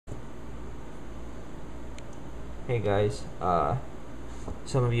Hey guys,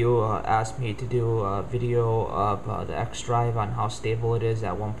 some of you asked me to do a video of the X drive on how stable it is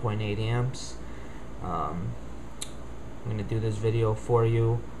at 1.8 amps. I'm going to do this video for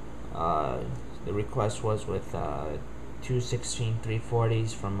you. The request was with two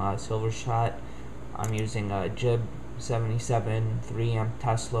 16-340s from Silvershot. I'm using a Jib 77 3 amp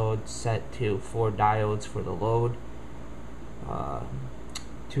test load set to 4 diodes for the load.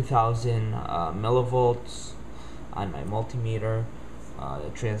 2000 millivolts on my multimeter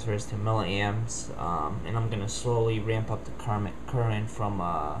that transfers to milliamps, and I'm going to slowly ramp up the current from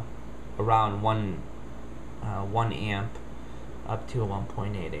around 1 amp up to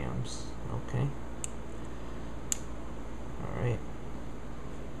 1.8 amps. Okay. Alright.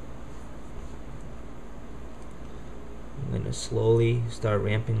 I'm going to slowly start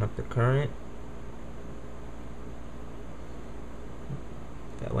ramping up the current.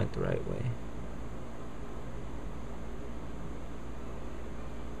 That went the right way.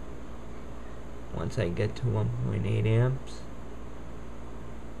 Once I get to 1.8 amps,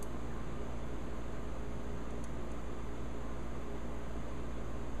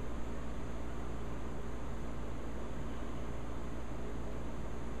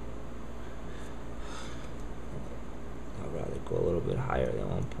 I'd rather go a little bit higher than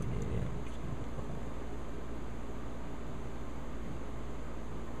 1.8 amps.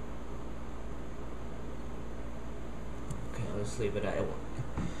 Okay, let's leave it at a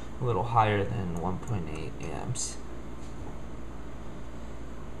little higher than 1.8 amps.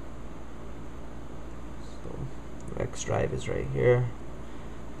 So the X drive is right here.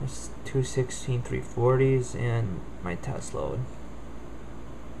 There's two 16-340s and my test load.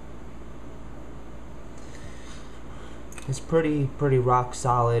 It's pretty rock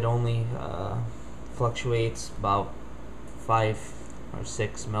solid. Only fluctuates about 5 or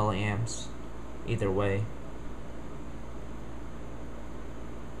 6 milliamps either way.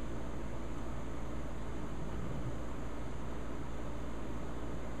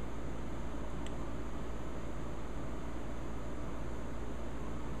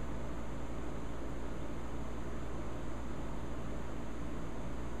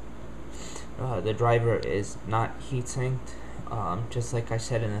 The driver is not heat sinked. Just like I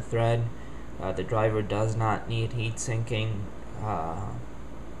said in the thread, the driver does not need heat sinking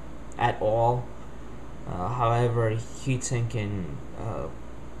at all. However, heat sinking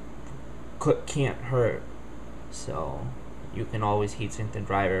can't hurt, so you can always heat sink the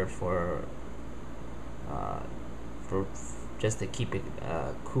driver for just to keep it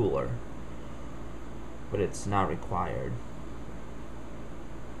cooler, but it's not required.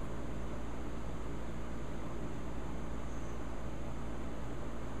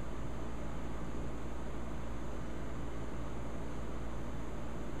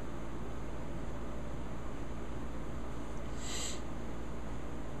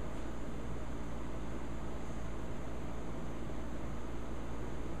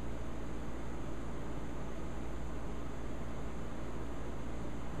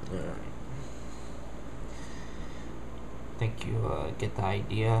 Alright. I think you get the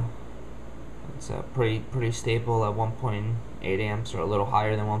idea. It's pretty stable at 1.8 amps, or a little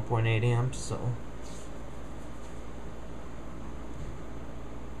higher than 1.8 amps. So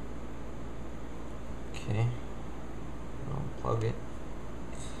okay, I'll unplug it.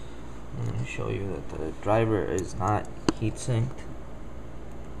 I'm going to show you that the driver is not heat sinked.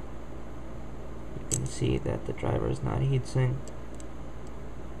 You can see that the driver is not heat sinked.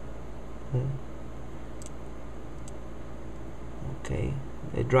 Okay,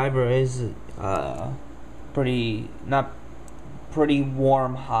 the driver is pretty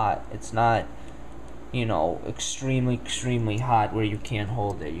warm hot. It's not, you know, extremely hot where you can't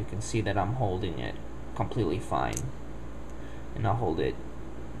hold it. You can see that I'm holding it completely fine, and I'll hold it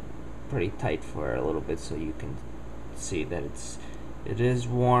pretty tight for a little bit so you can see that it is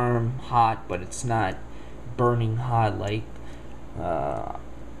warm hot, but it's not burning hot like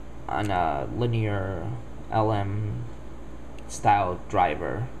on a linear LM style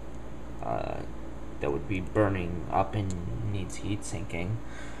driver that would be burning up and needs heat sinking.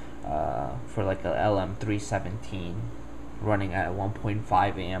 For like a LM317 running at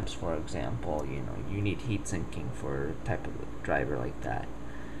 1.5 amps, for example, you know, you need heat sinking for a type of driver like that.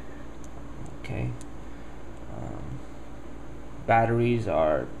 Okay. Batteries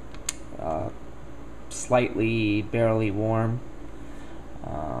are barely warm.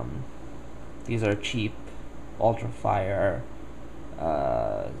 These are cheap Ultrafire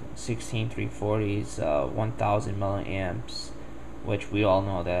 16-340s, 1000 milliamps, which we all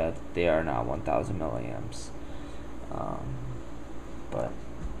know that they are not 1000 milliamps. But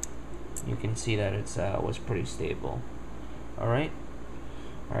you can see that it's was pretty stable. Alright,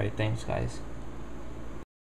 thanks guys.